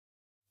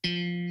You're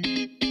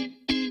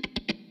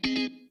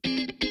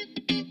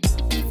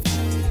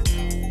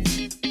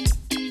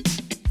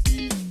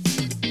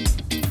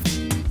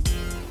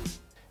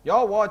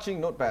watching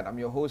Notepad. I'm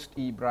your host,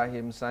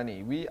 Ibrahim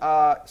Sani. We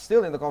are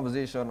still in the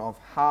conversation of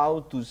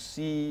how to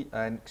see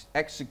and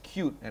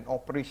execute and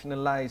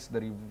operationalize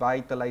the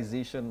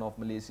revitalization of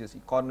Malaysia's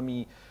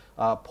economy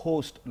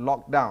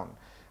post-lockdown.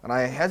 And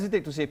I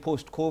hesitate to say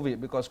post-COVID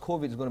because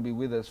COVID is going to be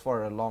with us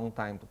for a long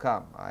time to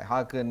come. I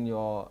hearken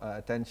your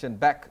attention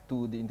back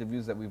to the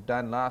interviews that we've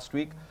done last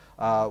week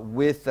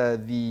with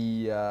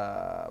the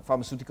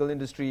pharmaceutical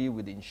industry,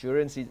 with the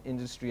insurance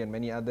industry and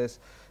many others.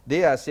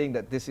 They are saying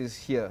that this is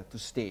here to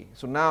stay.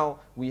 So now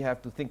we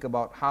have to think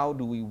about how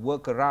do we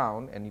work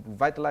around and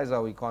revitalize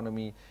our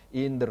economy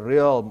in the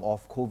realm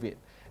of COVID.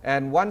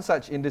 And one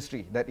such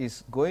industry that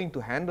is going to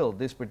handle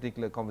this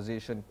particular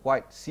conversation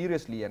quite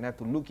seriously and have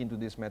to look into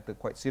this matter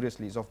quite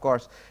seriously is, of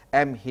course,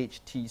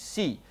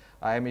 MHTC.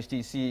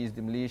 MHTC is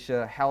the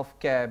Malaysia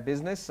Healthcare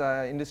business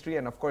industry,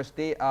 and of course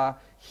they are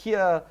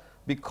here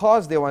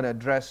because they want to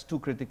address two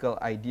critical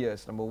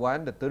ideas. Number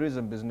one, the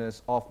tourism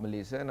business of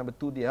Malaysia, and number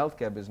two, the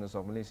healthcare business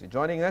of Malaysia.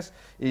 Joining us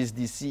is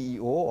the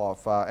CEO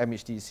of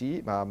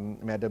MHTC,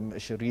 Madam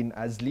Sherene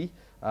Azli.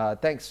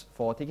 Thanks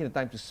for taking the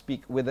time to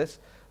speak with us.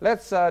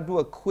 Let's do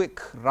a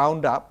quick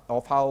roundup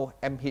of how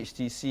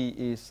MHTC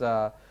is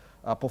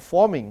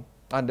performing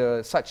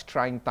under such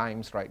trying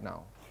times right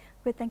now.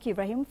 Good, thank you,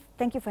 Ibrahim.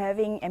 Thank you for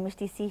having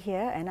MHTC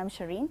here, and I'm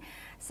Sherene.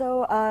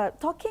 So,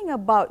 talking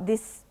about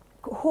this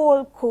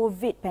whole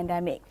COVID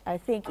pandemic, I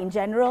think in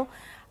general,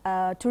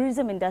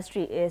 tourism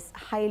industry is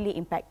highly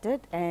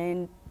impacted,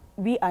 and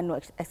we are no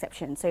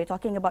exception. So, you're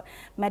talking about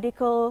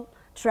medical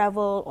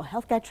travel or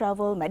healthcare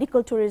travel,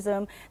 medical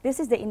tourism. This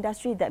is the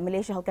industry that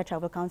Malaysia Healthcare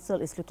Travel Council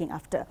is looking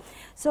after.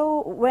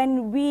 So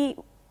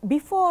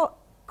before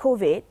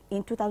COVID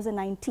in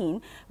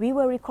 2019, we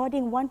were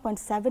recording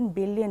 1.7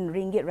 billion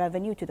ringgit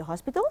revenue to the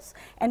hospitals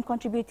and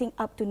contributing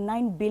up to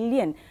 9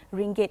 billion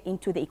ringgit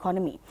into the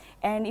economy.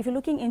 And if you're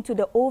looking into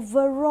the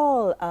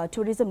overall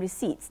tourism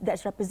receipts,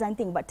 that's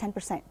representing about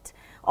 10%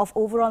 of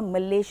overall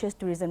Malaysia's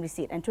tourism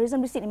receipt. And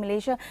tourism receipt in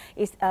Malaysia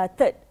is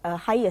third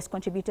highest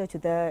contributor to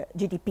the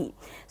GDP.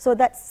 So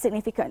that's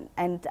significant.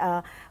 And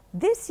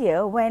this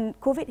year, when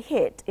COVID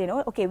hit,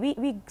 okay,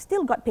 we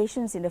still got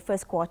patients in the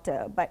first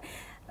quarter, but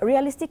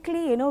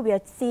realistically, we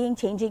are seeing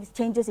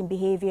changes in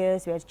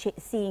behaviors, we are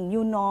seeing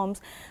new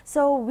norms.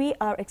 So we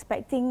are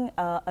expecting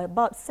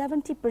about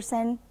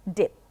 70%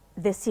 dip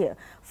this year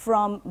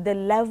from the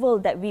level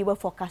that we were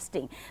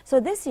forecasting. So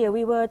this year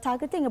we were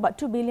targeting about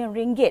 2 billion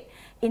ringgit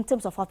in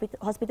terms of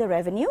hospital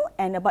revenue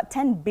and about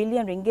 10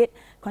 billion ringgit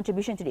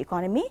contribution to the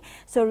economy.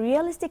 So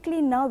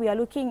realistically now we are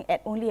looking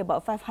at only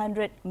about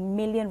 500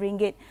 million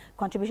ringgit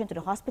contribution to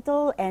the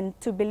hospital and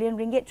 2 billion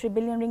ringgit, 3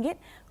 billion ringgit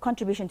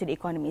contribution to the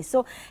economy.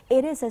 So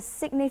it is a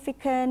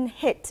significant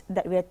hit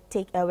that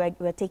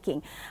we're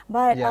taking.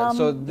 But yeah,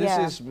 so this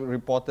is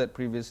reported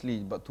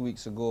previously about 2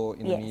 weeks ago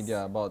in the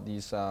media about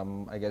these,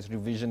 I guess,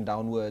 revision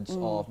downwards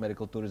of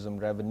medical tourism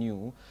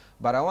revenue.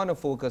 But I want to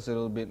focus a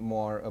little bit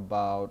more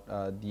about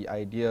the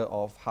idea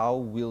of how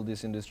will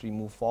this industry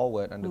move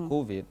forward under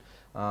COVID.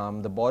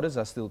 The borders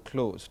are still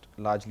closed,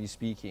 largely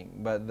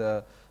speaking, but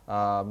the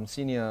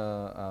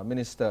senior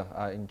minister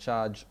in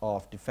charge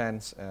of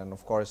defense and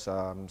of course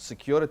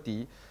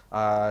security,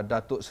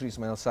 Datuk Sri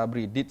Ismail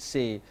Sabri, did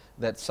say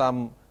that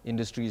some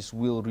industries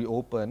will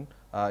reopen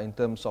in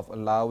terms of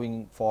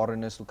allowing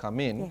foreigners to come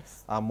in.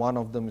 Yes. One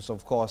of them is,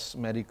 of course,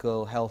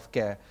 medical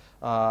healthcare.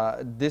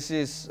 This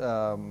is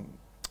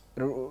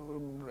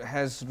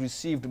has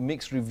received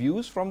mixed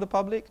reviews from the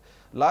public,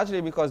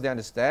 largely because they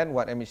understand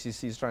what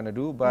MHTC is trying to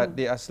do, but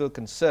they are still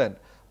concerned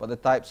about the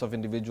types of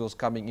individuals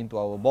coming into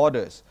our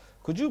borders.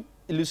 Could you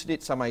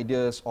elucidate some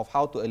ideas of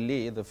how to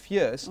allay the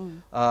fears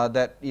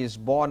that is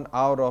born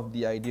out of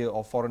the idea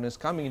of foreigners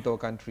coming into our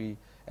country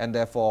and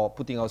therefore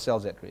putting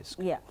ourselves at risk?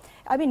 Yeah,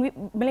 I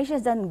mean, Malaysia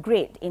has done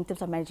great in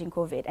terms of managing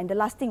COVID, and the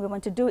last thing we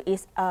want to do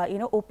is,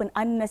 open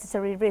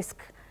unnecessary risk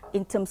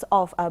in terms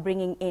of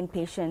bringing in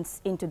patients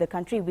into the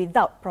country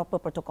without proper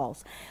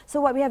protocols. So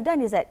what we have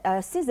done is that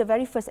since the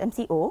very first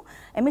MCO,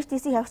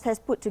 MHTC has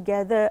put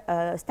together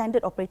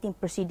standard operating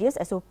procedures,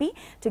 SOP,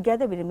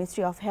 together with the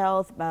Ministry of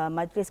Health,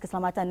 Majlis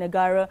Keselamatan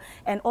Negara,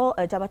 and all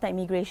Jabatan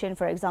Immigration,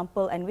 for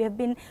example, and we have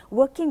been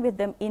working with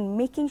them in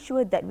making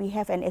sure that we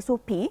have an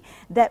SOP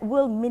that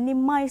will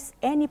minimize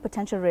any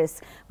potential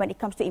risk when it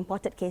comes to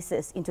imported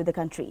cases into the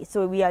country.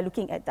 So we are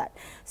looking at that.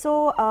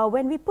 So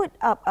when we put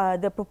up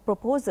the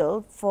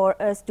proposal for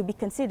us to be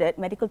considered,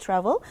 medical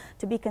travel,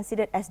 to be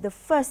considered as the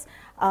first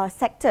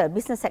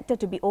business sector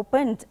to be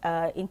opened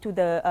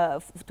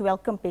to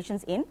welcome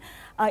patients in,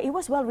 it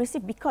was well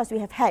received because we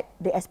have had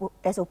the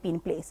SOP in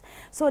place.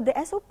 So the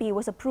SOP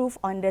was approved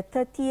on the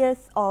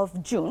 30th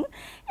of June,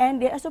 and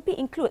the SOP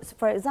includes,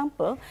 for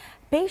example,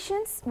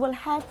 patients will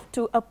have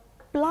to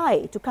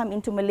apply to come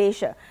into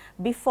Malaysia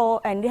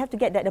before, and they have to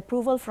get that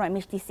approval from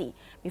MHTC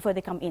before they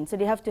come in. So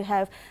they have to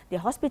have their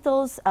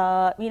hospitals,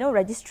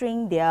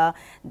 registering their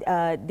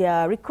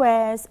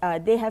requests.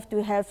 They have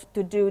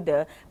to do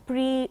the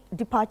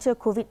pre-departure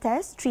COVID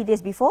test 3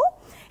 days before,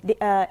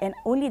 and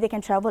only they can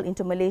travel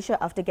into Malaysia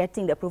after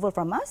getting the approval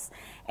from us.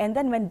 And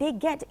then when they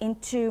get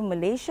into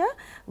Malaysia,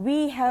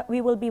 we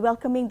will be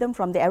welcoming them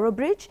from the Aero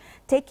Bridge,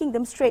 taking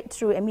them straight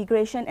through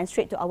immigration and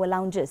straight to our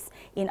lounges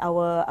in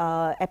our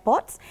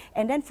airports.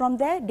 And then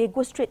from there, they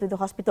go straight to the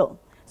hospital.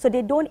 So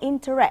they don't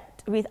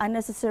interact with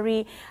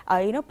unnecessary,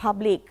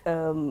 public,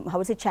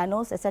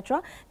 channels,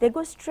 etc. They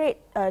go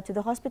straight to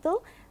the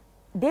hospital.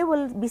 They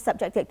will be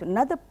subjected to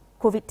another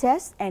COVID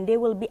test, and they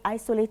will be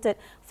isolated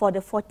for the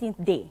 14th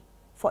day.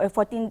 For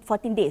 14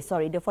 days,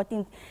 the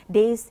 14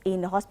 days in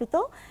the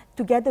hospital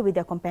together with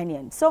their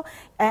companion. So,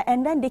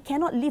 and then they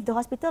cannot leave the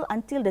hospital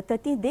until the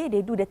 13th day.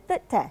 They do the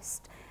third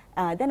test.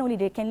 Then only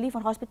they can leave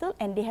from hospital,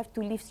 and they have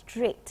to leave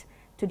straight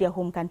to their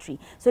home country.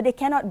 So they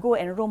cannot go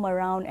and roam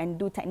around and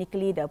do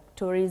technically the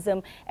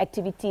tourism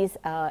activities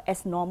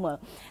as normal.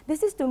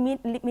 This is to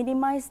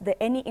minimize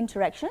any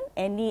interaction,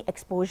 any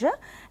exposure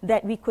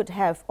that we could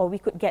have or we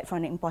could get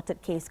from an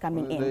imported case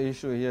coming in. The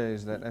issue here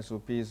is that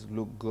SOPs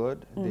look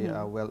good, they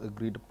are well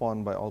agreed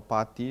upon by all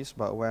parties,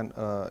 but when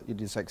it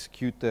is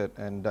executed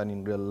and done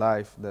in real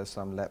life, there's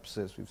some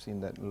lapses. We've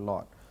seen that a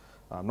lot.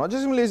 Not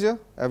just in Malaysia,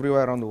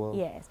 everywhere around the world.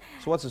 Yes.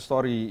 So what's the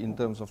story in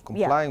terms of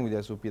complying with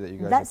the SOP that you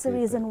guys That's have the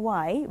reason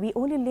why we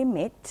only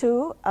limit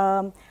to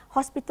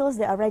hospitals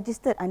that are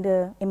registered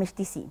under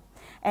MHTC.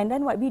 And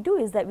then what we do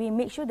is that we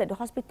make sure that the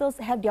hospitals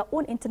have their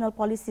own internal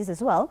policies as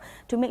well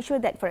to make sure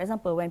that, for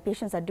example, when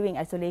patients are doing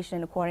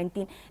isolation or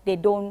quarantine, they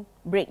don't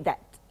break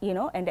that,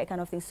 and that kind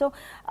of thing. So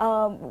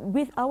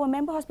with our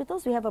member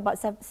hospitals, we have about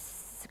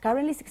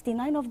currently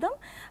 69 of them,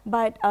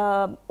 but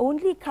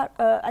only,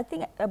 I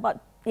think about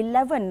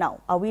 11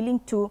 now are willing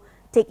to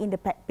take in the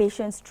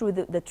patients through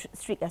the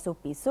strict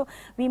SOPs. So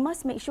we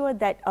must make sure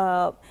that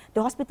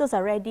the hospitals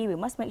are ready. We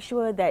must make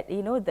sure that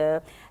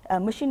the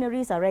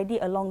machineries are ready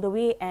along the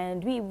way.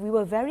 And we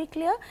were very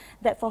clear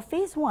that for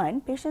phase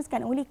 1, patients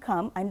can only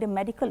come under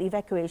medical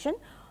evacuation,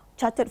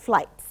 chartered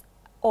flights,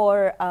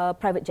 or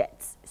private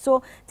jets.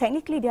 So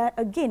technically they are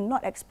again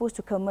not exposed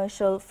to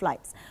commercial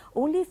flights.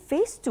 Only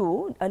phase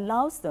 2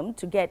 allows them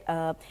to get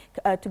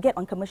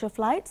on commercial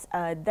flights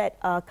that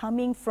are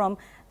coming from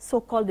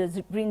so-called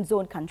the green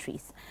zone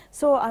countries.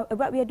 So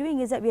what we are doing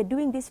is that we are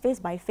doing this phase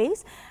by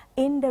phase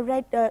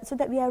so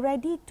that we are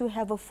ready to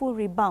have a full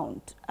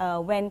rebound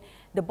when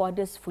the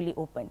borders fully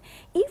open.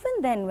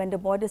 Even then, when the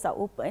borders are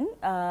open,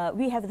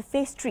 we have the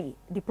phase 3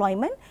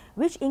 deployment,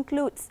 which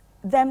includes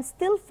them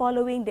still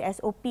following the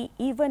SOP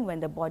even when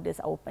the borders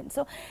are open.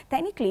 So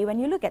technically, when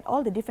you look at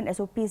all the different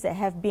SOPs that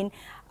have been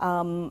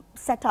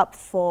set up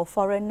for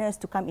foreigners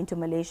to come into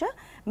Malaysia,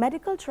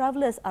 medical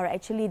travellers are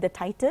actually the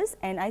tightest,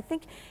 and I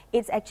think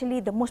it's actually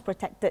the most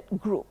protected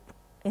group,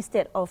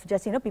 instead of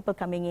just people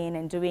coming in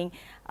and doing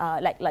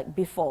like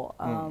before.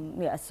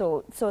 Yeah,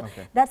 so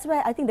okay. That's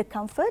where I think the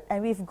comfort,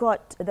 and we've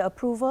got the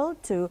approval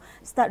to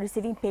start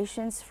receiving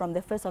patients from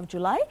the 1st of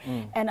July,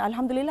 and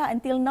Alhamdulillah,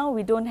 until now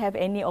we don't have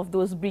any of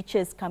those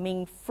breaches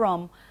coming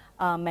from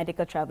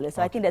medical travellers.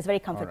 So I think that's very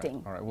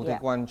comforting. All right. We'll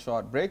take one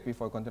short break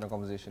before we continue our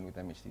conversation with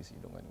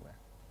MHTC. Don't go anywhere.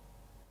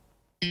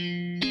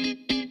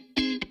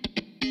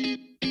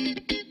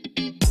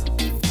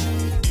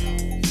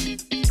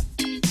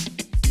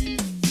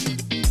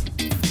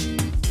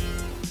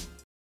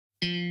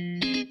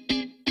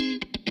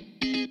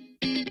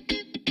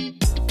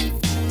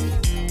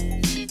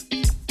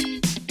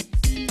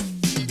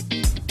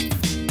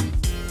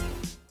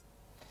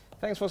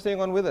 Thanks for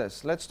staying on with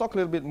us. Let's talk a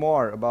little bit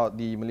more about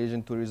the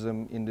Malaysian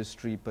tourism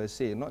industry per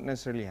se, not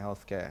necessarily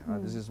healthcare.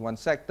 This is one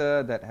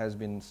sector that has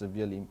been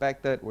severely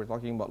impacted. We're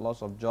talking about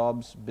loss of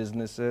jobs,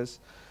 businesses,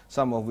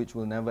 some of which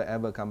will never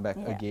ever come back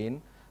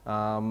again.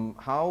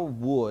 How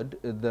would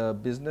the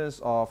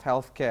business of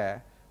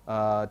healthcare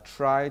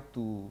try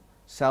to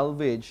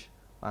salvage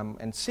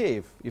and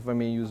save, if I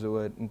may use the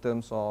word, in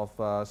terms of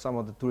some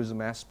of the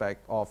tourism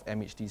aspect of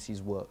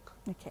MHTC's work?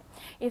 Okay.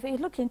 If we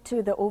look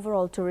into the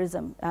overall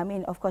tourism, I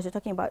mean, of course, you're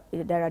talking about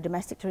there are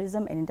domestic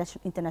tourism and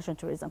international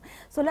tourism.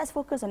 So let's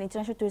focus on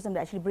international tourism that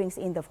actually brings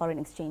in the foreign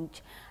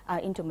exchange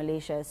into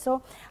Malaysia.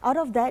 So out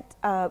of that,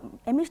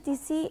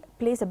 MHTC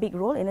plays a big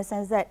role in the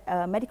sense that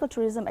medical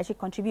tourism actually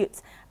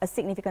contributes a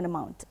significant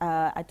amount.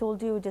 I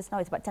told you just now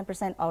it's about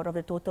 10% out of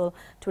the total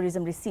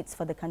tourism receipts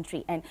for the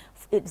country, and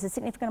it's a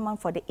significant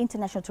amount for the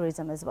international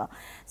tourism as well.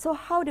 So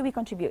how do we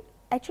contribute?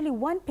 Actually,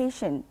 one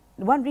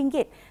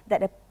ringgit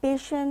that a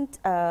patient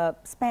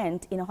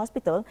spent in a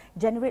hospital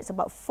generates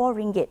about 4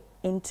 ringgit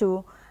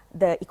into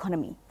the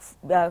economy,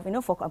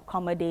 for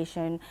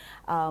accommodation,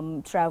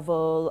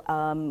 travel,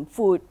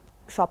 food,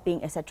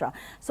 shopping, etc.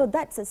 So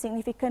that's a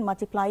significant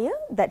multiplier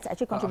that's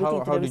actually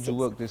contributing to the receipts. How did you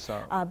work this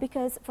out?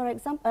 Because, for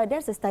example,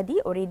 there's a study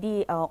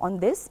already on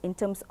this in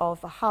terms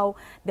of how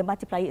the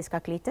multiplier is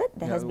calculated.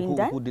 That has been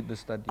done. Who did the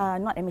study?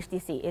 Not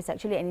MHTC. It's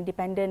actually an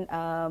independent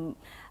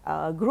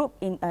group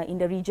in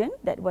the region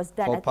that was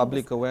done. For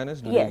public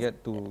awareness, do yes, they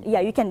get to? Yeah,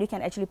 you can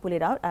actually pull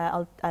it out.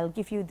 I'll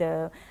give you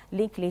the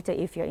link later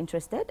if you're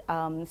interested.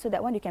 So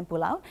that one you can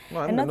pull out.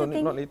 No, I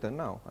mean, not later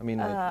now. I mean,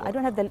 I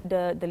don't have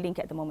the link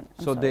at the moment.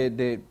 So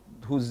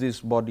who's this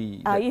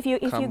body? If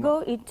you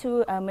go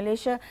into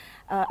Malaysia,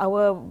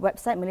 our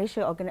website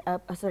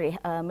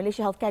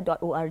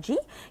malaysiahealthcare.org,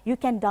 you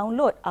can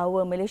download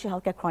our Malaysia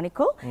Healthcare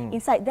Chronicle.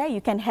 Inside there,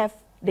 you can have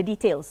the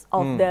details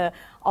of the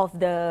so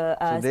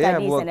they have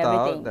studies worked and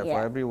everything. out that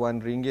for every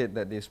RM1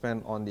 that they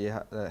spend on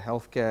the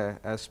healthcare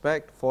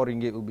aspect,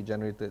 RM4 will be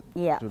generated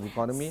to the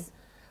economy.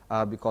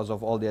 Because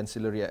of all the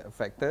ancillary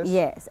factors.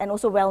 Yes, and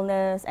also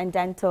wellness and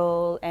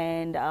dental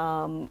and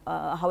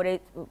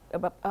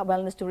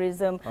wellness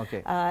tourism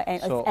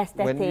and so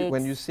aesthetics.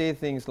 when you say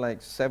things like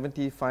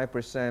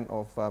 75%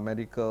 of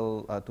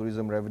medical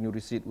tourism revenue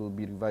receipt will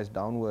be revised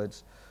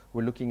downwards,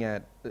 we're looking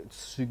at a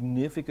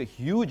significant,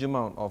 huge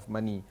amount of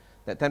money.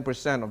 That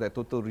 10% of that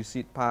total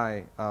receipt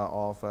pie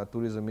of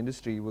tourism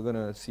industry, we're going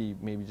to see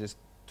maybe just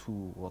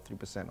 2 or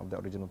 3% of the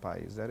original pie.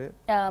 Is that it?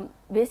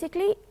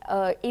 Basically,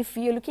 if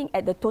you're looking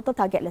at the total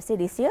target, let's say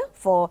this year,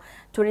 for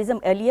tourism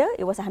earlier,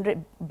 it was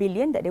 100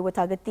 billion that they were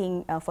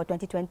targeting for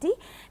 2020.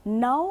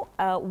 Now,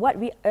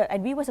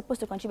 and we were supposed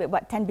to contribute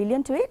about 10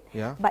 billion to it,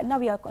 but now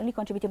we are only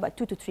contributing about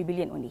 2 to 3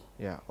 billion only.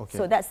 Yeah, okay.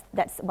 So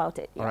that's about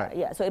it. All right.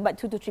 Yeah, so about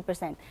 2 to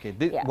 3%. Okay.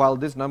 While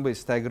this number is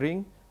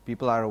staggering,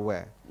 people are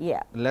aware.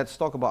 Yeah. Let's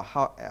talk about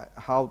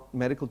how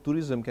medical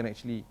tourism can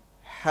actually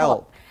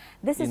help.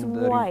 This is in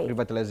the why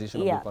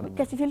revitalization of the economy.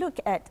 Because if you look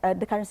at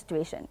the current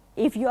situation,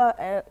 if you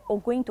are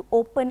going to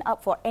open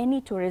up for any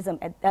tourism,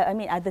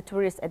 other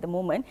tourists at the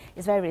moment,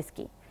 it's very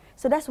risky.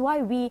 So that's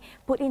why we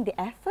put in the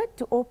effort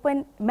to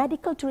open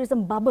medical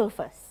tourism bubble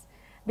first.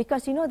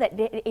 Because you know that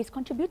it's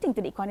contributing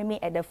to the economy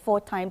at the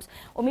 4 times,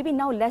 or maybe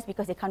now less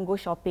because they can't go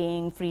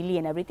shopping freely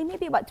and everything,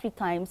 maybe about 3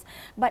 times.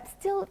 But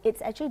still,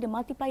 it's actually the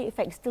multiplier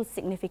effect is still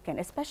significant,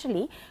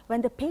 especially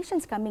when the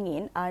patients coming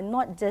in are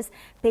not just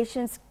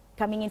patients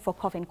coming in for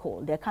cough and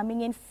cold. They're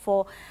coming in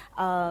for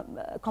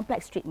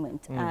complex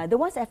treatment. The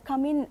ones that have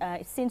come in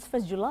since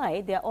 1st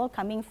July, they're all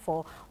coming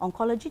for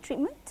oncology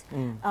treatment,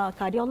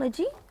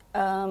 cardiology,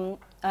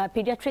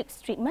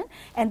 pediatrics treatment,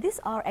 and these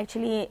are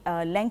actually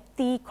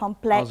lengthy,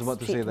 complex treatment. I was about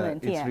to say that.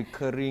 It's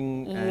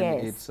recurring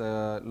and it's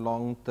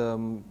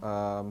long-term,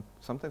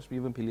 sometimes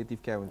even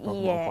palliative care when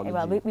talking about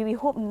oncology. Well, we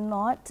hope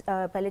not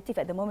palliative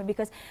at the moment,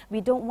 because we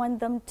don't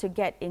want them to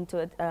get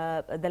into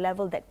the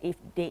level that if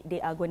they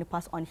are going to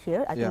pass on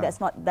here. I think that's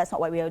not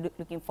what we are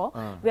looking for.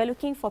 We are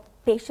looking for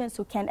patients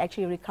who can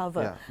actually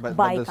recover but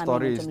by the coming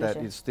story into is Malaysia.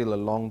 that it's still a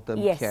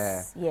long-term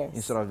care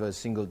instead of a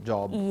single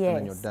job and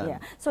then you're done.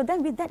 So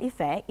then with that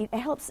effect, it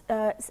helps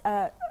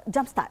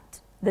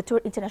jumpstart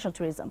the international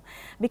tourism.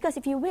 Because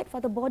if you wait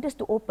for the borders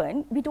to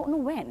open, we don't know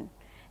when.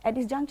 At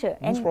this juncture,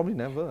 and probably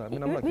never. I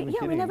mean, I'm not even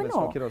kidding. We never Let's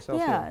know. not kid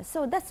ourselves here.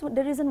 So that's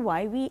the reason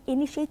why we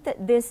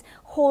initiated this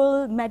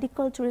whole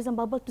medical tourism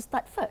bubble to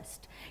start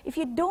first. If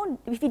you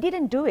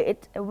didn't do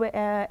it,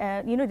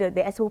 you know,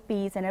 the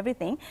SOPs and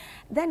everything,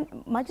 then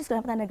Majlis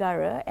Kehormatan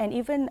Negara and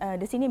even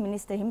the senior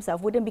minister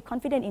himself wouldn't be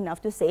confident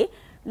enough to say,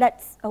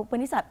 let's open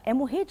this up.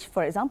 MOH,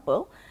 for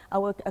example,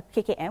 our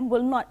KKM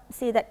will not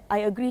say that I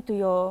agree to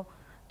your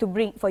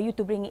for you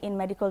to bring in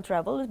medical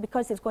travel,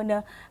 because it's going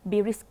to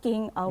be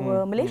risking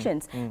our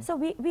Malaysians. So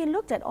we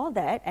looked at all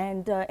that,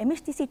 and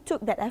MHTC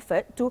took that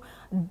effort to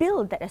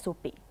build that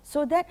SOP,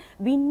 so that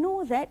we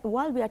know that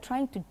while we are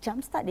trying to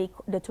jumpstart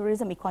the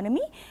tourism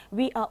economy,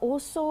 we are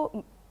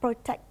also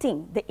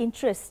protecting the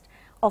interest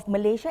of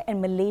Malaysia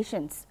and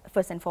Malaysians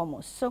first and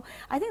foremost. So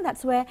I think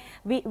that's where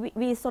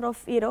we sort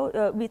of, you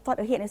know, we thought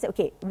ahead and said,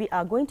 okay, we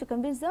are going to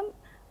convince them,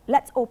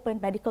 let's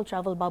open medical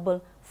travel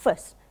bubble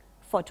first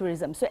for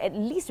tourism. So at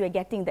least we're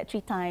getting that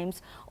 3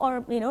 times,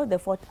 or you know, the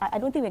 4. I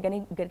don't think we're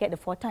going to get the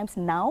 4 times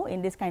now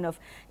in this kind of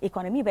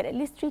economy, but at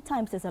least 3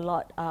 times is a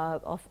lot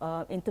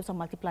in terms of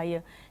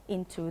multiplier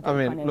into the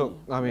economy. Look,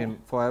 I mean,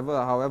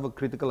 however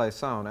critical I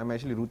sound, I'm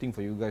actually rooting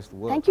for you guys to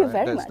work. Thank you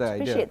very much.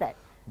 Appreciate that.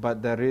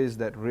 But there is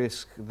that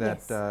risk that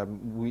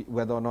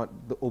whether or not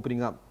the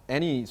opening up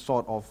any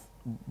sort of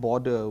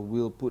border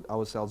will put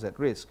ourselves at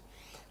risk.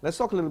 Let's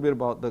talk a little bit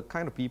about the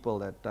kind of people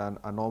that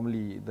are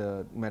normally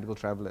the medical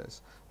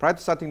travelers. Prior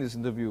to starting this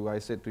interview, I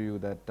said to you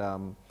that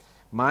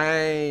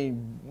my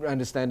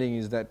understanding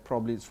is that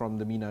probably it's from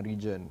the MENA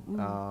region,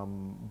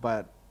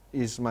 but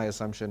is my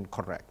assumption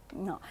correct?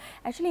 No,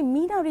 actually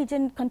MENA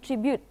region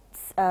contributes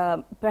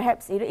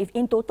perhaps, you know, if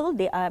in total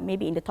they are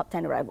maybe in the top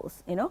 10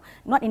 arrivals, you know,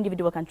 not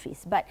individual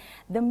countries, but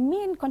the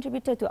main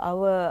contributor to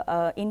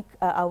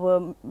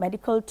our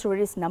medical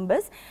tourist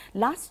numbers,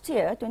 last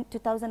year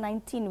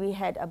 2019 we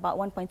had about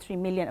 1.3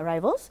 million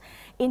arrivals.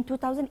 In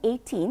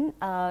 2018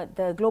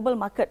 the global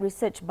market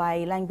research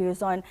by Lang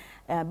Biozon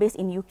based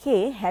in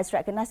UK has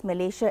recognized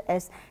Malaysia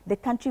as the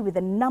country with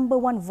the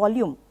 #1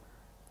 volume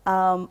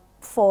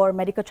for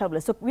medical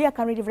travelers. So we are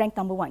currently ranked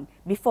 #1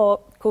 before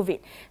COVID.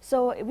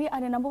 So we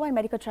are the #1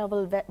 medical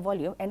travel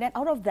volume, and then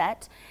out of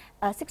that,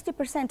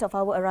 60% of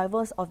our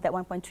arrivals of that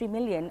 1.3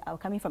 million are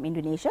coming from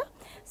Indonesia.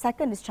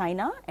 Second is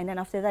China, and then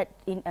after that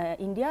in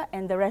India,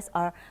 and the rest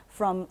are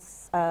from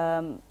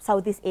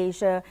Southeast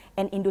Asia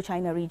and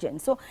Indo-China region.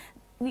 So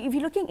if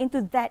you're looking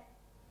into that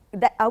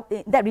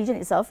region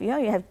itself, you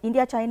have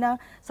India, China,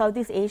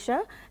 Southeast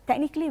Asia.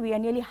 Technically, we are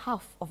nearly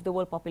half of the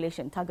world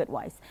population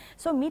target-wise.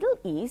 So Middle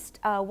East,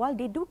 while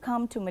they do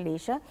come to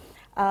Malaysia,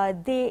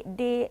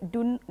 they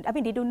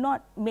do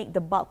not make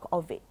the bulk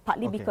of it,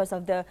 partly because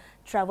of the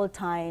travel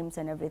times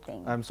and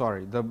everything. I'm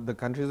sorry, the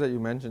countries that you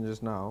mentioned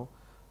just now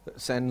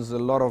sends a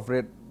lot of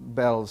red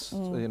bells,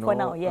 you know. For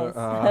now, yes.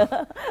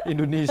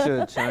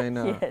 Indonesia,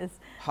 China. Yes.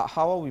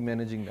 How are we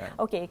managing that?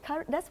 Okay,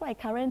 that's why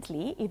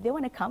currently, if they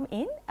want to come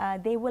in,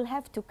 they will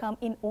have to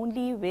come in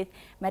only with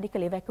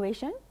medical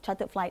evacuation,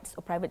 chartered flights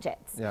or private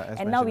jets. Yeah,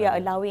 and now we are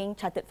allowing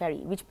chartered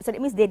ferry, so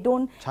that means they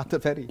don't.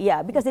 Chartered ferry.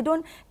 Yeah, because they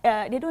don't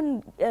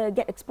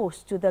get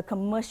exposed to the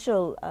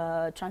commercial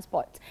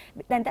transport.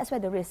 Then that's where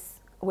the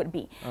risk would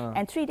be.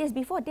 And 3 days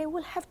before, they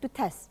will have to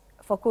test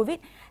for COVID.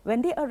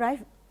 When they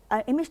arrive,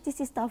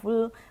 MHTC staff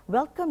will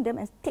welcome them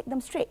and take them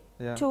straight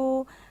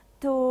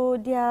to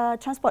their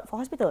transport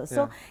for hospitals.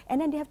 So and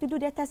then they have to do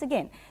their test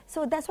again.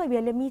 So that's why we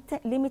are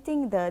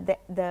limiting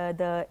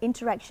the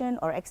interaction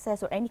or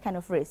access or any kind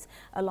of risk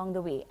along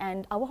the way.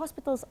 And our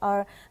hospitals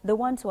are the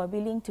ones who are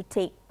willing to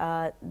take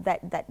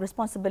that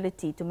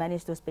responsibility to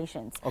manage those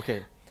patients.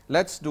 Okay,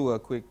 let's do a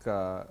quick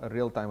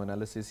real-time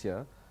analysis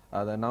here.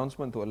 The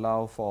announcement to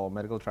allow for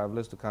medical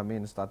travelers to come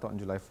in started on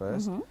July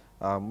 1st.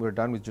 We're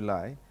done with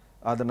July.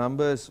 Were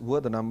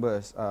the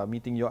numbers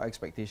meeting your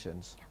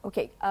expectations?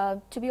 Okay.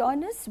 To be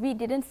honest, we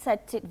didn't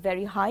set it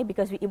very high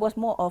because it was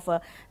more of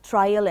a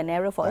trial and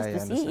error for us to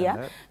see.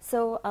 Yeah.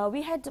 So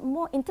we had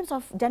more, in terms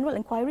of general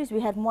inquiries, we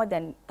had more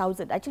than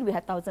 1,000. Actually, we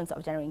had thousands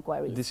of general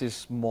inquiries. This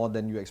is more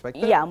than you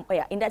expected? Yeah.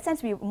 In that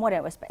sense, we more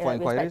than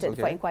expected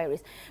for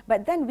inquiries.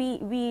 But then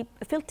we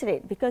filtered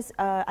it because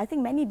I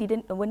think many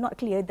were not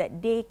clear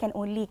that they can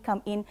only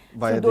come in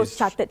through those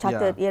chartered,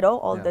 you know,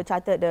 all the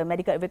chartered, the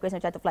medical evacuation,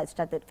 chartered flights,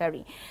 chartered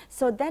ferry.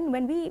 So then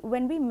when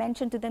we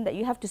mentioned to them that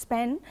you have to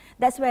spend,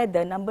 that's where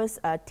the numbers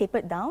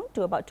tapered down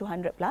to about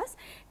 200 plus.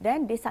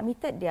 Then they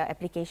submitted their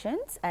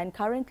applications, and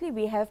currently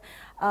we have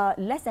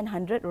less than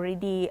 100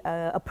 already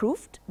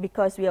approved,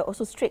 because we are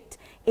also strict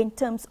in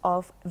terms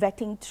of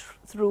vetting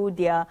through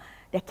their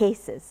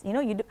cases. You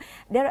know,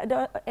 there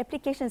are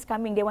applications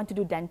coming, they want to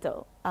do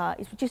dental,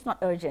 which is not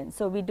urgent.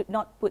 So we did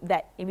not put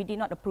that, we did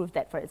not approve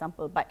that, for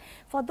example. But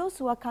for those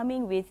who are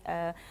coming with,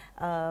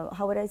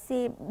 how would I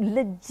say,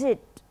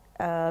 legit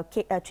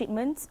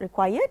treatments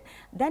required,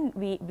 then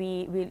we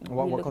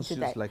what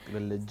constitutes like the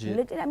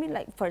legit? I mean,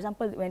 like for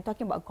example, when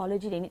talking about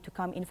oncology, they need to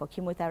come in for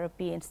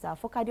chemotherapy and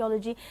stuff. For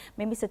cardiology,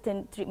 maybe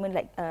certain treatment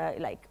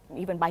like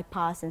even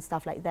bypass and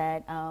stuff like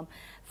that.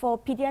 For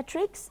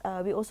pediatrics,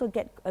 we also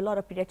get a lot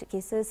of pediatric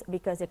cases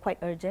because they're quite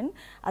urgent.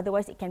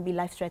 Otherwise, it can be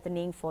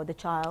life-threatening for the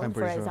child,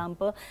 for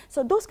example.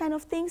 So those kind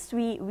of things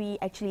we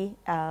actually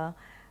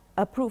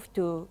approved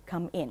to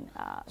come in.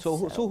 So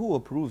who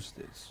approves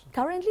this?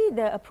 Currently,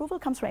 the approval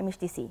comes from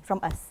MHTC, from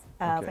us,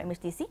 from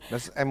MHTC.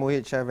 Does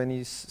MOH have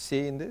any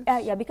say in this?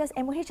 Yeah, because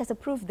MOH has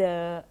approved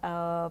the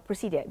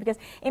procedure, because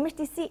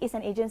MHTC is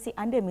an agency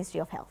under Ministry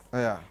of Health.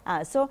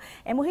 So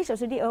MOH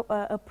already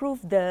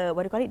approved the,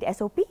 the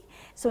SOP.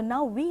 So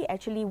now we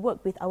actually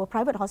work with our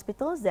private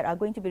hospitals that are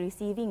going to be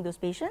receiving those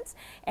patients,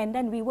 and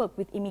then we work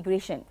with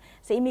immigration.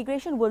 So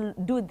immigration will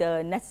do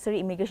the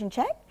necessary immigration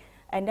check,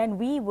 and then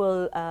we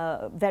will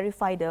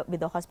verify with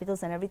the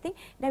hospitals and everything.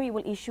 Then we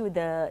will issue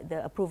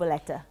the approval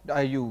letter.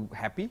 Are you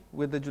happy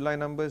with the July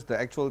numbers, the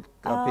actual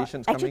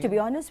patients coming? Actually, to be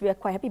honest, we are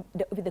quite happy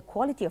with the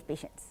quality of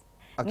patients.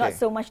 Not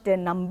so much the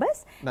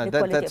numbers. No,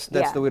 that's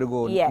the way to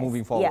go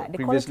moving forward.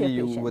 Previously,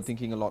 you were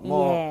thinking a lot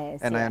more,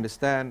 and I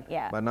understand.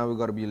 But now we've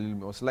got to be a little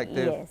more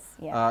selective.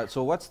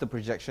 So what's the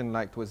projection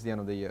like towards the end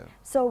of the year?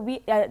 So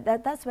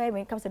that's where,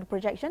 when it comes to the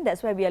projection,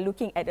 that's where we are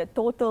looking at a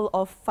total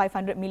of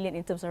 500 million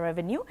in terms of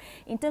revenue.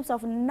 In terms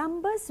of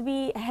numbers,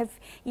 we have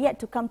yet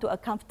to come to a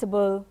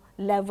comfortable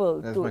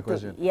level. That's my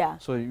question.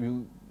 So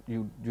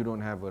you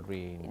don't have a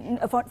range?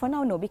 For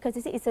now, no, because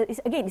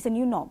it's a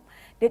new norm.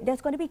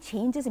 There's going to be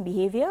changes in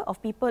behavior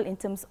of people in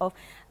terms of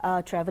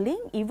travelling.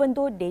 Even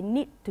though they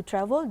need to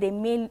travel, they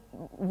may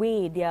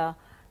weigh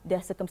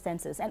their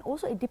circumstances. And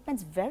also it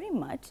depends very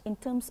much in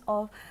terms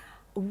of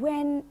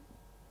when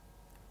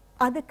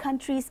other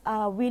countries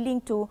are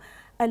willing to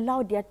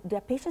allow their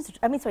patients,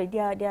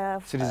 their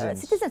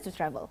citizens to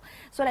travel.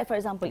 So, like for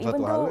example,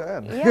 even though,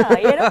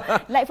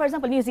 like for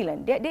example, New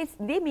Zealand,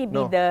 they may be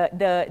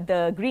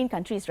the green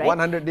countries, right?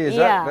 100 days,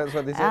 right? That's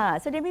what they say.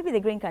 So they may be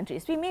the green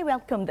countries. We may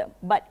welcome them,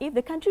 but if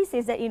the country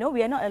says that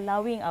we are not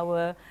allowing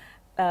our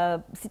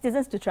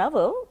citizens to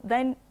travel,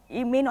 then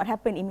it may not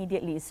happen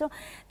immediately. So,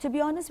 to be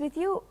honest with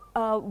you,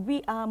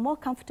 we are more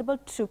comfortable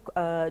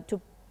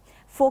to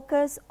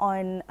focus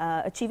on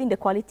achieving the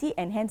quality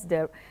and hence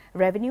the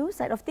revenue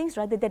side of things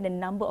rather than the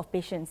number of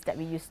patients that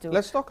we used to.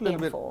 Let's talk a little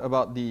bit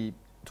about the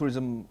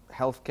tourism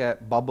healthcare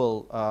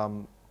bubble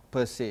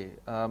per se.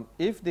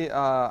 If they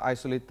are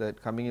isolated,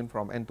 coming in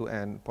from end to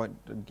end,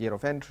 gate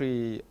of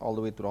entry, all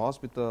the way to the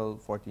hospital,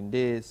 14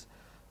 days,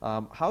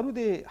 how do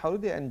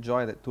they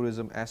enjoy that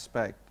tourism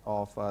aspect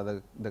of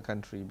the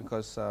country?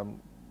 Because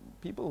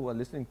people who are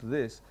listening to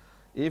this,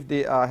 if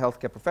they are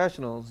healthcare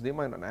professionals, they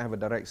might not have a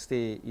direct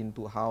stay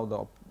into how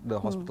the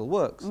hospital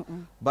works.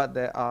 But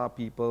there are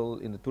people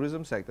in the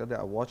tourism sector that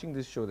are watching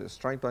this show that's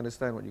trying to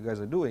understand what you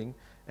guys are doing,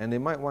 and they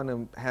might want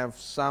to have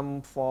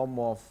some form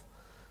of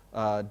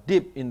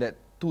dip in that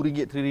 2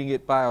 ringgit, 3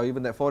 ringgit pie, or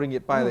even that 4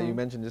 ringgit pie that you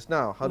mentioned just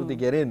now. How do they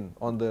get in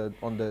on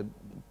the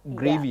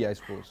gravy, I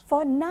suppose?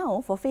 For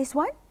now, for phase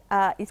 1,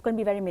 it's going to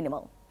be very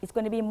minimal. It's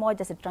going to be more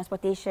just a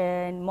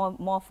transportation,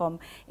 more from,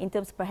 in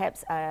terms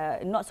perhaps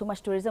not so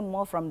much tourism,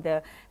 more from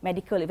the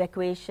medical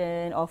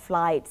evacuation or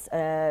flights,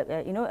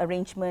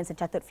 arrangements and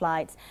chartered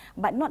flights,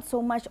 but not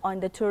so much on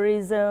the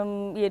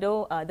tourism,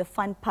 the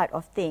fun part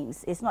of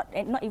things. It's not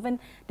even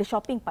the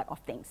shopping part of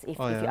things, if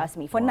you ask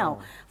me, for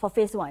now, for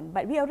phase 1.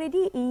 But we are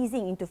already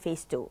easing into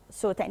phase 2.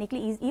 So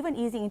technically, even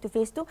easing into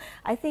phase 2,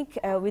 I think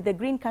with the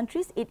green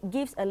countries, it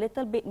gives a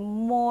little bit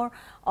more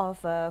of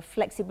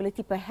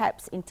flexibility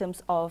perhaps in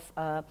terms of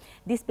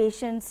these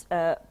patients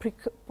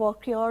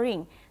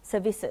procuring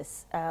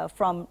services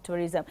from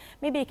tourism.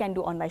 Maybe you can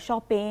do online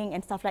shopping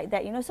and stuff like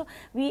that, So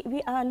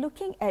we are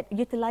looking at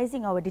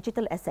utilizing our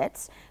digital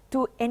assets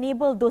to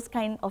enable those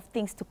kind of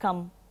things to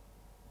come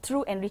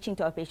through and reaching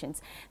to our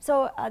patients.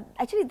 So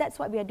actually that's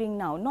what we are doing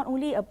now. Not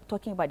only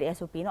talking about the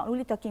SOP, not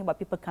only talking about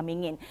people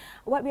coming in.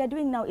 What we are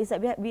doing now is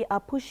that we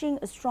are pushing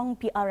a strong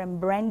PR and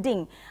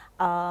branding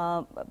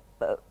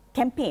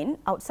campaign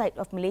outside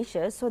of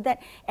Malaysia, so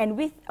that, and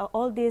with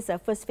all this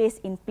first phase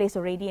in place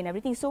already and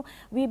everything, so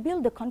we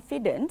build the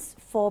confidence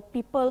for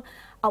people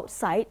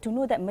outside to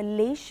know that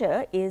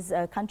Malaysia is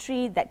a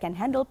country that can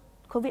handle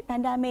COVID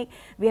pandemic.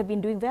 We have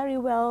been doing very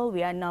well.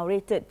 We are now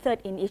rated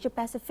 3rd in Asia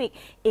Pacific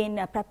in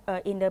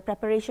the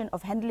preparation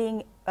of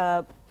handling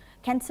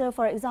cancer,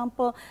 for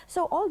example.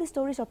 So all these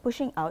stories are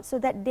pushing out so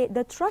that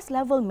the trust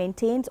level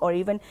maintains or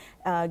even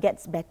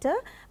gets better.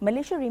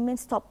 Malaysia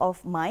remains top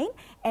of mind,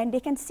 and they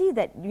can see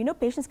that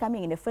patients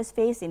coming in the first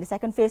phase, in the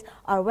second phase,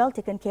 are well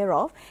taken care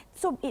of.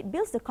 So it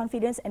builds the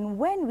confidence, and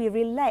when we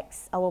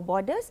relax our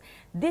borders,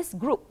 this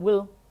group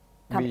will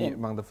come in.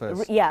 Among the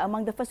first. Yeah,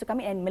 among the first to come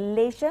in, and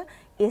Malaysia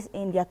is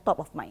in their top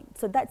of mind.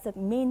 So that's the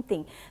main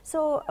thing.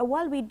 So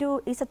while we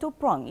do, it's a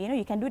two-prong.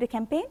 You can do the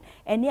campaign,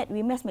 and yet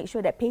we must make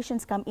sure that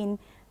patients come in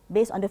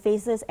based on the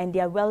phases and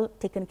they are well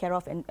taken care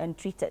of and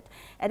treated.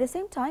 At the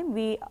same time,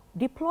 we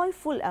deploy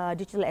full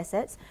digital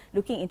assets,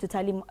 looking into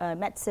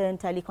telemedicine,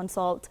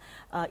 teleconsult,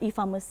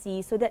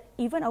 e-pharmacy, so that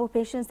even our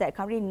patients that are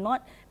currently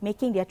not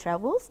making their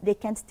travels, they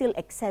can still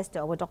access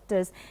to our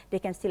doctors, they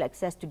can still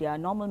access to their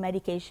normal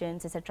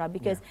medications, etc.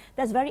 Because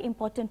that's very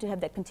important to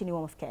have that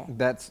continuum of care.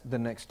 That's the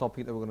next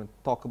topic that we're going to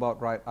talk about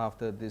right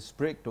after this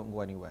break. Don't go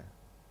anywhere.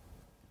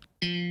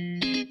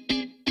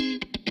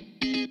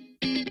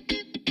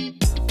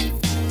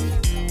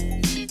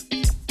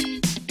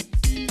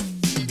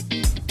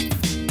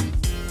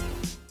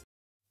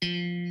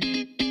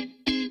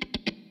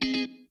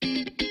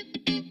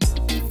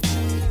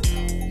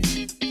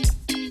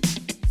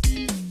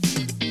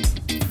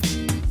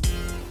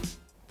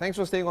 Thanks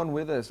for staying on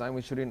with us. I'm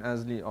with Sherene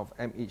Azli of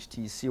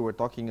MHTC. We're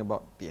talking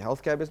about the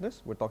healthcare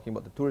business. We're talking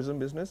about the tourism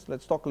business.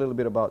 Let's talk a little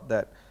bit about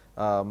that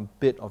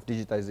bit of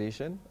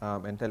digitization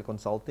and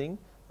teleconsulting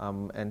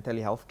and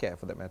telehealthcare,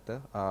 for that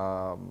matter,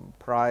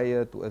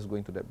 prior to us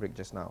going to that break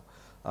just now.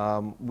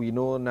 We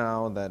know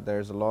now that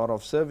there's a lot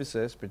of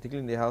services,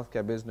 particularly in the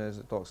healthcare business,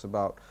 that talks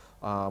about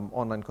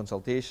online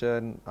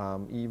consultation,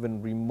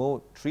 even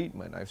remote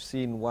treatment. I've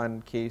seen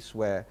one case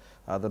where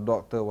the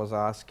doctor was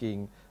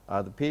asking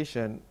the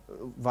patient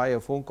via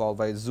phone call,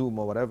 via Zoom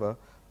or whatever,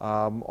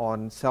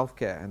 on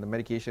self-care, and the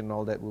medication and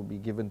all that will be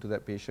given to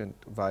that patient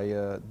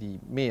via the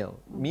mail,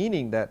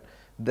 meaning that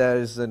there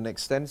is an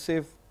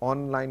extensive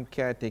online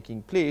care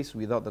taking place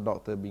without the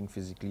doctor being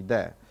physically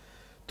there.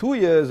 2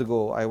 years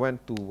ago, I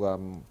went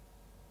to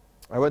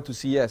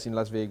CES in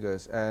Las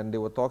Vegas, and they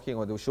were talking,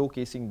 or they were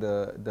showcasing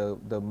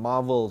the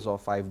marvels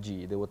of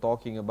 5G. They were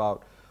talking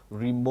about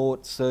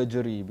remote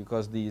surgery,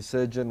 because the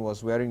surgeon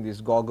was wearing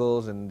these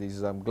goggles and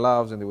these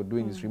gloves, and they were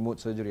doing this remote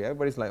surgery.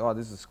 Everybody's like, oh,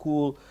 this is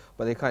cool,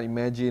 but they can't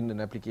imagine an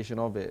application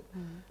of it.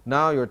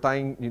 Now you're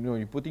tying,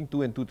 you're putting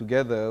 2 and 2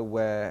 together,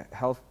 where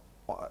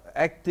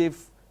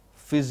active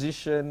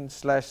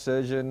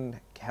physician/surgeon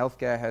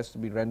healthcare has to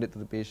be rendered to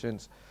the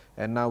patients,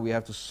 and now we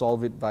have to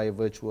solve it via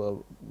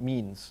virtual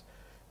means.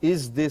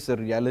 Is this a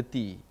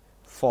reality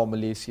for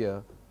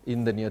Malaysia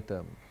in the near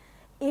term?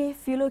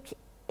 If you look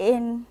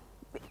in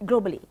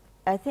globally,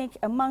 I think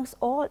amongst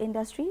all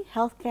industry,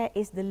 healthcare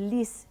is the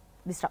least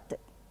disrupted.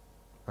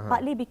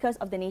 Partly because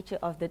of the nature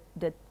of the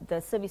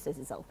services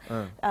itself.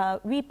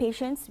 We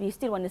patients, we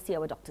still want to see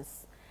our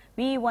doctors.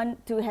 We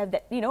want to have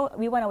that,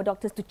 we want our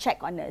doctors to check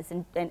on us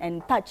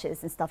and touch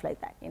us and stuff like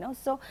that,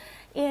 So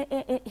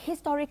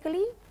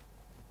historically,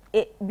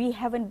 we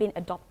haven't been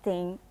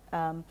adopting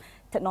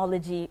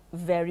technology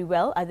very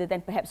well, other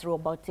than perhaps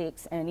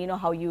robotics and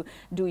how you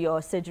do your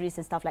surgeries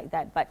and stuff like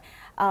that, but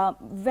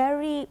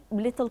very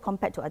little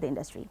compared to other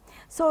industry.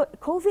 So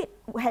COVID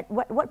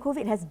what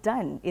COVID has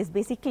done is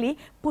basically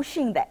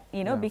pushing that,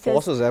 because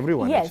forces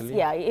everyone. Yes, actually.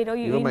 yeah,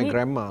 even my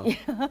grandma.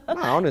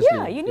 Honestly,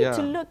 yeah, you need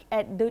to look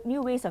at the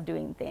new ways of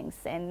doing things,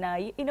 and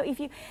if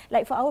you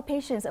like for our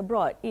patients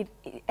abroad,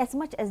 as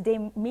much as they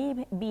may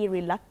be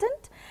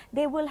reluctant,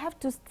 they will have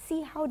to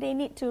see how they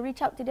need to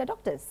reach out to their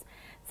doctors.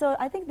 So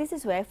I think this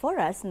is where, for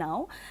us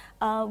now,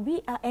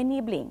 we are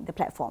enabling the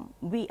platform.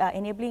 We are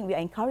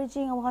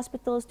encouraging our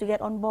hospitals to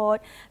get on board.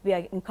 We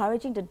are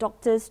encouraging the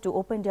doctors to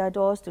open their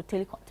doors to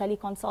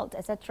teleconsult,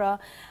 etc.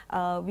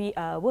 We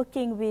are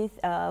working with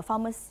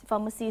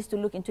pharmacies to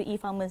look into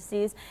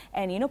e-pharmacies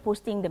and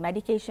posting the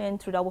medication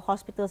through our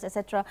hospitals,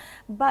 etc.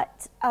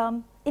 But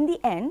in the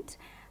end,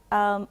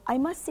 I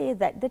must say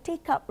that the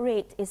take-up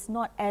rate is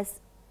not as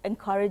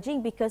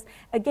encouraging, because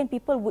again,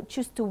 people would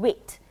choose to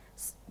wait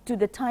to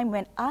the time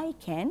when I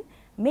can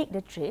make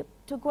the trip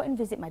to go and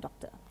visit my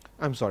doctor.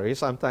 I'm sorry,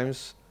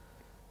 sometimes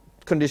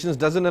conditions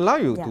doesn't allow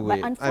you to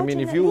wait. I mean,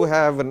 if you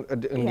have an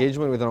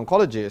engagement with an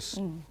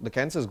oncologist, the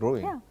cancer is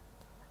growing. Yeah.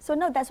 So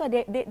no, that's why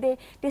they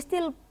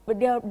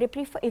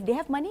prefer, if they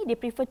have money, they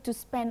prefer to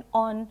spend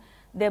on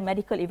their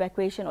medical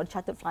evacuation or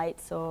chartered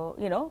flights, or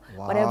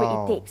whatever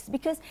it takes,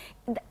 because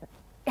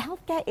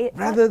healthcare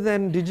rather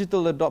than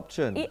digital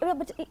adoption.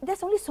 But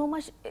there's only so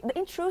much.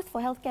 In truth,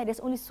 for healthcare, there's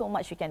only so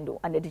much you can do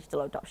under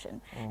digital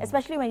adoption,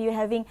 especially when you're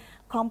having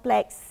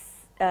complex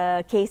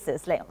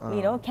cases like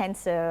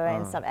cancer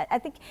and stuff. I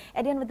think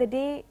at the end of the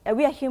day,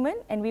 we are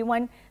human, and we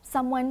want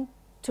someone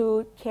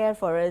to care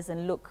for us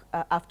and look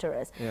after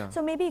us.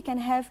 So maybe you can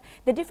have,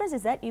 the difference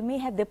is that you may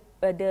have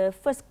the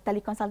first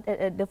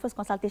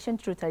consultation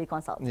through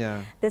teleconsult.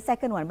 The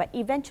second one, but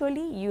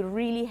eventually you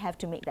really have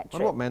to make that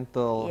trip. What about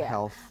mental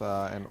health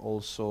and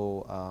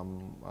also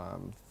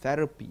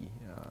therapy?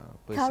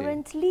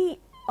 Currently,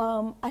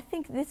 I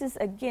think this is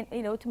again,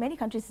 to many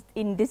countries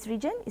in this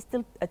region, it's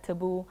still a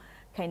taboo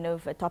kind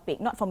of a topic,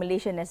 not for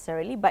Malaysia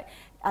necessarily, but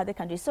other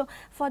countries. So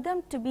for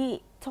them to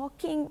be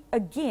talking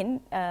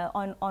again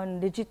on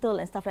digital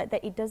and stuff like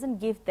that, it doesn't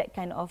give that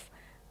kind of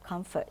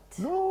comfort.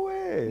 No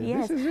way.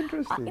 Yes. This is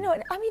interesting.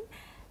 I mean,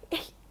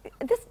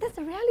 that's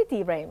a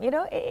reality, Ibrahim.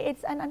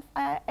 It's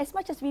as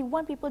much as we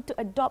want people to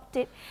adopt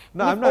it.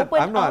 No,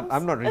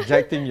 I'm not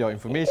rejecting your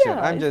information.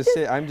 I'm just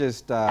saying,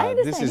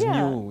 this is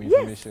new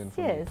information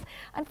for me.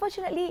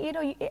 Unfortunately,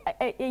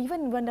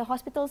 even when the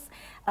hospitals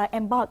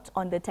embarked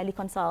on the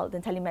teleconsult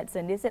and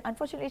telemedicine, they said,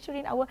 unfortunately,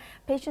 Sherene, our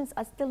patients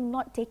are still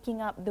not taking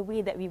up the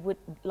way that we would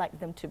like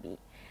them to be.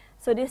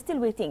 So they're still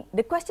waiting.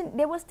 The question,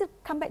 they will still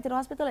come back to the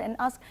hospital and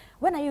ask,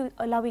 when are you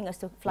allowing us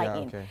to fly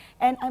in?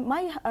 And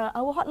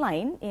our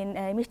hotline in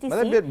MHTC...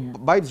 But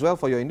that bides well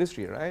for your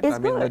industry, right? I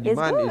mean, the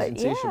demand is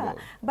insatiable.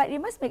 But you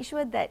must make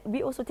sure that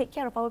we also take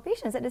care of our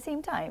patients at the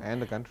same time. And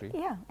the country.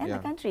 The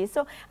country.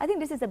 So I think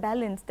this is a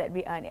balance that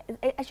we are...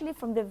 Actually,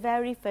 from the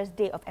very first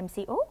day of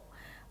MCO,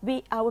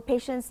 our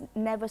patients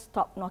never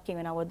stop knocking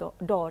on our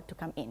door to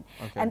come in,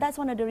 and that's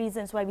one of the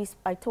reasons why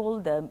I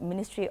told the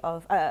Ministry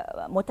of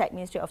MOTAC,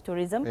 Ministry of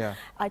Tourism.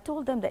 I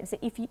told them that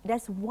if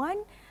there's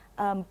one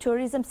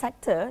tourism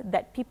sector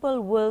that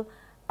people will,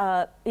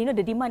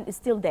 the demand is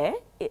still there,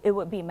 it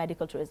would be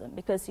medical tourism,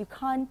 because you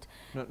can't.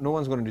 No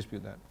one's going to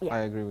dispute that.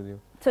 I agree with you.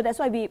 So that's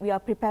why we are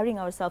preparing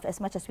ourselves as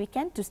much as we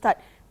can to start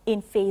in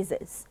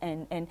phases,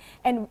 and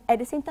at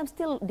the same time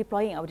still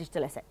deploying our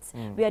digital assets.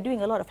 We are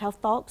doing a lot of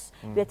health talks.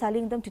 We are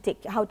telling them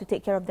how to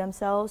take care of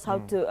themselves, how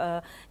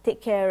to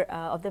take care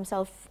of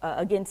themselves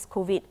against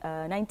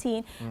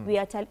COVID-19. We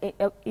are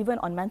even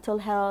on mental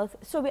health.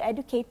 So we're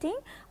educating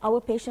our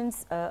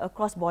patients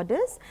across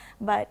borders.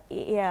 But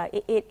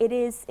it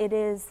is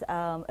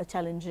a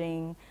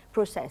challenging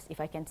process,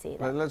 if I can say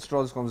that. Let's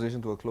draw this conversation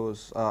to a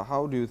close.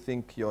 How do you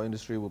think your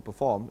industry will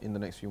perform in the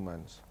next few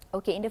months?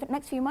 Okay, in the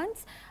next few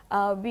months,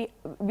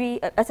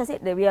 as I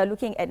said, we are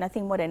looking at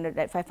nothing more than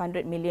that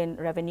 500 million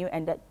revenue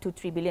and that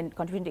 2-3 billion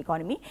contribution to the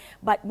economy.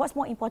 But what's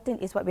more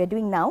important is what we are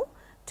doing now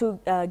to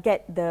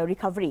get the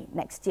recovery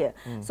next year.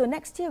 So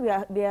next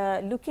year we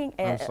are looking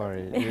at... I'm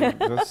sorry,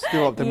 you're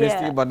still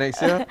optimistic about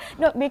next year?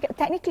 No,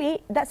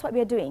 technically that's what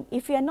we are doing.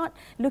 If we are not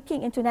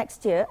looking into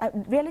next year,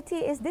 reality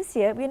is this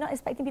year we are not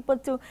expecting people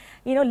to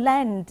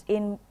land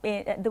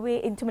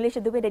into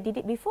Malaysia the way they did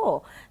it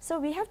before. So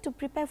we have to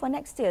prepare for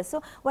next year.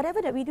 So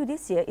whatever that we do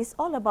this year is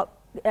all about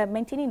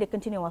maintaining the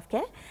continuum of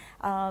care,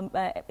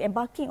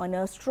 embarking on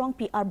a strong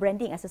PR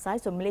branding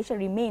exercise so Malaysia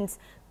remains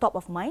top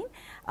of mind,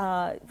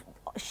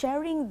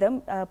 sharing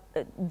them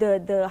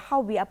how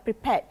we are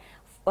prepared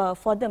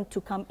for them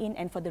to come in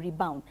and for the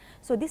rebound.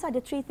 So these are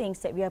the three things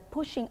that we are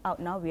pushing out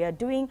now. We are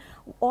doing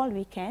all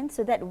we can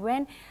so that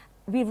when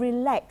we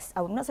relax,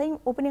 I'm not saying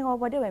opening our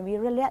border, when we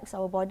relax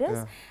our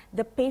borders,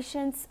 the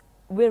patients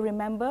will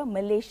remember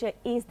Malaysia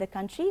is the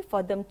country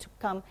for them to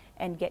come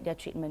and get their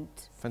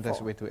treatment.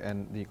 Fantastic way to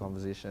end the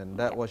conversation.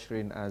 That was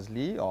Sherene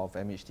Azli of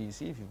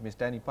MHTC. If you've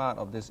missed any part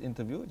of this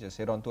interview, just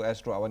head on to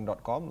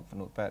astroawani.com, look for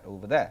Notepad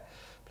over there.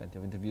 Plenty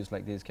of interviews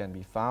like this can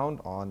be found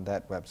on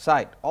that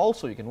website.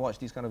 Also, you can watch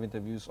these kind of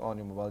interviews on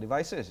your mobile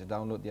devices. Just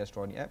download the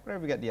Astro AWANI app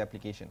wherever you get the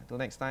application. Until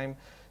next time,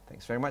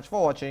 thanks very much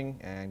for watching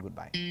and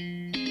goodbye.